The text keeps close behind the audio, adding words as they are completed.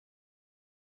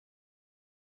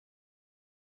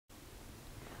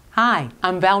Hi,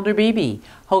 I'm Valder Beebe,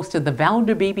 host of the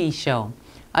Valder Beebe Show,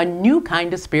 a new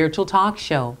kind of spiritual talk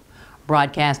show,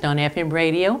 broadcast on FM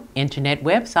radio, internet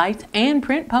websites, and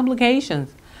print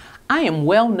publications. I am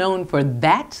well known for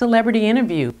That Celebrity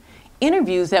Interview,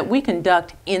 interviews that we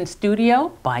conduct in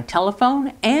studio, by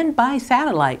telephone, and by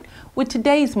satellite with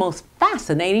today's most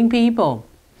fascinating people.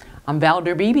 I'm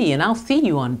Valder Beebe, and I'll see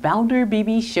you on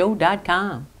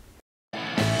ValderBeebeShow.com.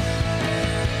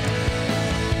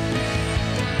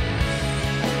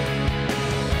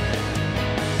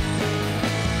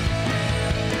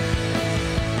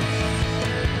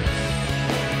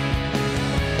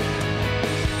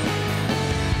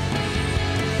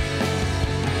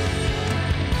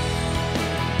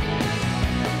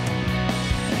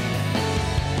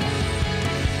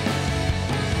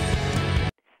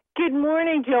 Good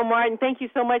morning, Jill Martin. Thank you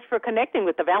so much for connecting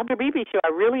with the Valder Beebe Show. I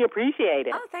really appreciate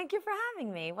it. Oh, thank you for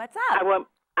having me. What's up?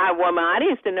 I want my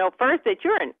audience to know first that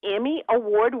you're an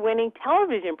Emmy-award-winning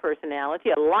television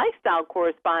personality, a lifestyle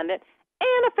correspondent,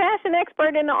 and a fashion expert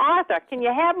and an author. Can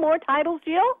you have more titles,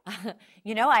 Jill?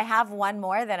 You know, I have one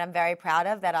more that I'm very proud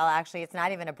of that it's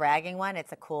not even a bragging one,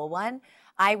 it's a cool one.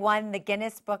 I won the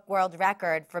Guinness Book World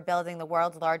Record for building the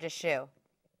world's largest shoe.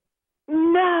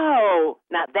 No.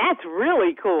 Now, that's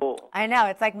really cool. I know.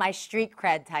 It's like my street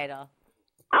cred title.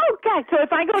 Okay. So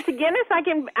if I go to Guinness, I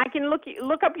can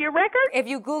look up your record? If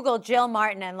you Google Jill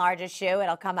Martin and largest shoe,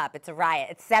 it'll come up. It's a riot.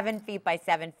 It's 7 feet by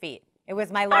 7 feet. It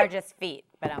was my largest feet,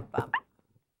 but I'm bummed.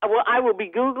 Well, I will be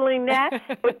Googling that.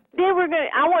 But then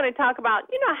I want to talk about,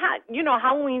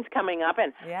 Halloween's coming up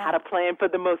and how to plan for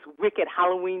the most wicked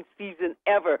Halloween season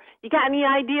ever. You got any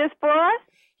ideas for us?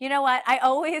 You know what? I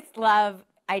always love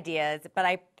ideas, but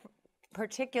I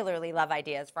particularly love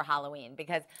ideas for Halloween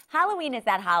because Halloween is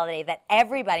that holiday that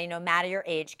everybody, no matter your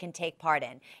age, can take part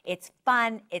in. It's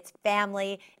fun, it's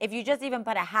family. If you just even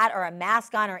put a hat or a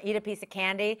mask on or eat a piece of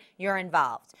candy, you're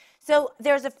involved. So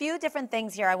there's a few different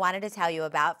things here I wanted to tell you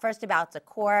about. First about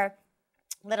decor,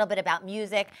 a little bit about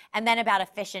music, and then about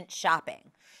efficient shopping.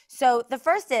 So the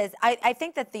first is, I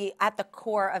think that at the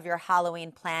core of your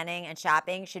Halloween planning and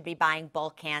shopping should be buying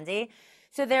bulk candy.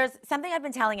 So there's something I've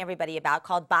been telling everybody about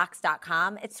called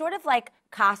Box.com. It's sort of like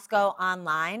Costco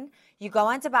online. You go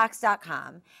onto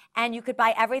Box.com and you could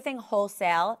buy everything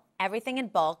wholesale, everything in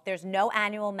bulk. There's no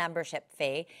annual membership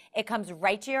fee. It comes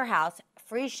right to your house,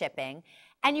 free shipping,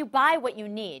 and you buy what you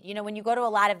need. You know, when you go to a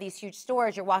lot of these huge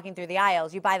stores, you're walking through the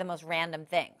aisles, you buy the most random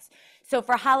things. So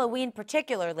for Halloween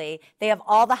particularly, they have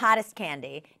all the hottest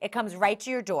candy. It comes right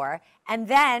to your door. And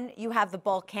then you have the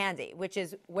bulk candy, which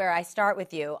is where I start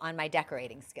with you on my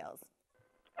decorating skills.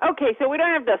 Okay, so we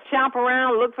don't have to shop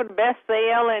around, look for the best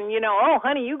sale, and, oh,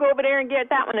 honey, you go over there and get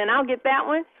that one, and I'll get that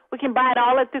one. We can buy it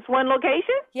all at this one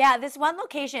location? Yeah, this one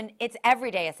location, it's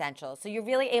everyday essentials. So you're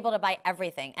really able to buy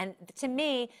everything. And to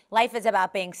me, life is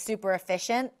about being super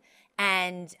efficient.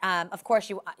 And, of course,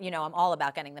 I'm all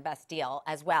about getting the best deal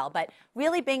as well, but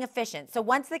really being efficient. So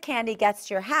once the candy gets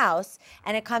to your house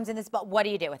and it comes in this box, what do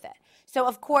you do with it? So,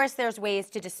 of course, there's ways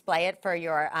to display it for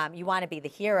your, you want to be the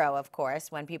hero, of course,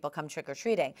 when people come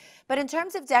trick-or-treating. But in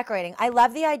terms of decorating, I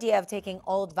love the idea of taking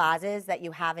old vases that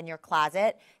you have in your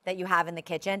closet, that you have in the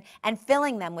kitchen, and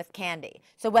filling them with candy.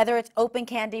 So whether it's open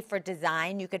candy for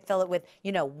design, you could fill it with,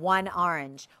 one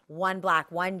orange, one black,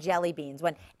 one jelly beans,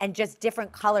 and just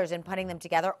different colors and putting them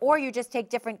together. Or you just take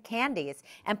different candies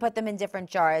and put them in different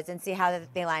jars and see how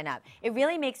they line up. It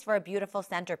really makes for a beautiful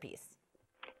centerpiece.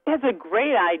 That's a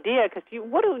great idea because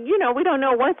we don't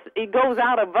know once it goes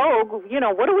out of vogue.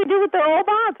 What do we do with the old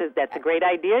vases? That's a great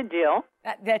idea, Jill.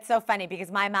 That's so funny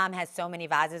because my mom has so many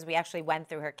vases. We actually went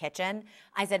through her kitchen.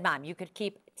 I said, Mom, you could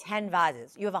keep 10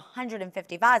 vases. You have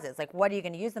 150 vases. Like, what are you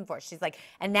going to use them for? She's like,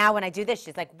 and now when I do this,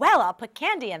 she's like, well, I'll put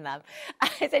candy in them.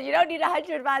 I said, you don't need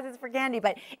 100 vases for candy,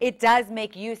 but it does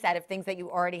make use out of things that you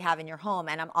already have in your home,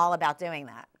 and I'm all about doing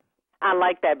that. I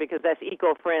like that because that's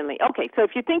eco-friendly. Okay, so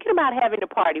if you're thinking about having a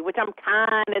party, which I'm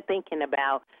kind of thinking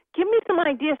about, give me some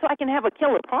ideas so I can have a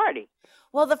killer party.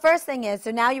 Well, the first thing is,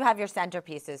 so now you have your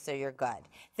centerpieces, so you're good.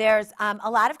 There's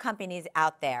a lot of companies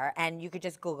out there, and you could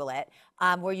just Google it,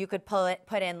 where you could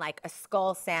put in like a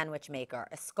skull sandwich maker,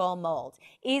 a skull mold.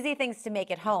 Easy things to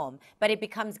make at home, but it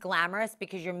becomes glamorous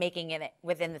because you're making it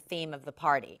within the theme of the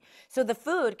party. So the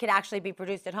food could actually be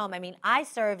produced at home. I mean, I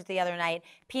served the other night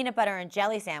peanut butter and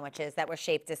jelly sandwiches that were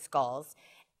shaped as skulls,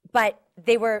 but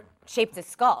they were shaped as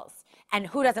skulls. And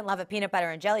who doesn't love a peanut butter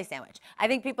and jelly sandwich? I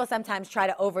think people sometimes try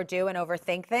to overdo and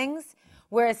overthink things.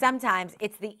 Whereas sometimes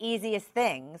it's the easiest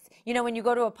things. You know, when you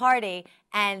go to a party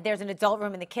and there's an adult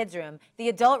room and the kids room, the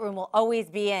adult room will always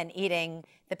be in eating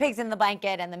the pigs in the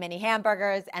blanket and the mini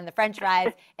hamburgers and the french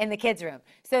fries in the kids room.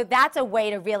 So that's a way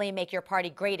to really make your party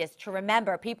great, is to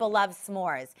remember people love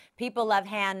s'mores. People love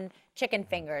hand chicken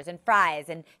fingers and fries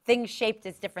and things shaped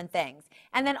as different things.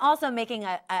 And then also making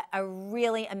a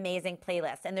really amazing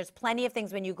playlist. And there's plenty of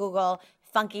things when you Google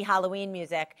funky Halloween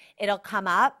music, it'll come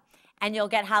up and you'll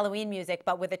get Halloween music,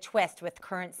 but with a twist with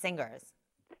current singers.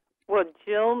 Well,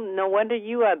 Jill, no wonder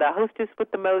you are the hostess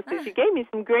with the mostest. You gave me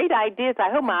some great ideas.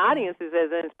 I hope my audience is as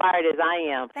inspired as I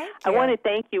am. Thank you. I want to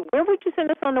thank you. Where would you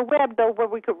send us on the web, though, where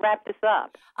we could wrap this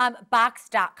up?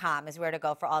 Box.com is where to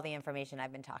go for all the information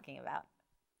I've been talking about.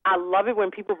 I love it when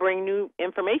people bring new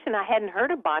information. I hadn't heard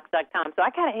of Box.com, so I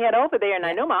got to head over there, and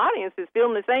I know my audience is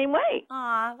feeling the same way.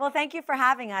 Aw, well, thank you for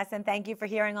having us, and thank you for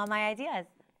hearing all my ideas.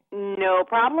 No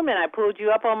problem, and I pulled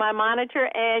you up on my monitor,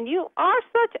 and you are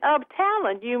such a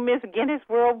talent. You Miss Guinness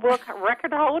World Book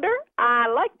record holder. I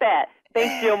like that.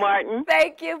 Thanks, Jill Martin.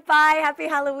 Thank you. Bye. Happy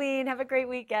Halloween. Have a great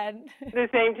weekend. The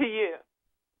same to you.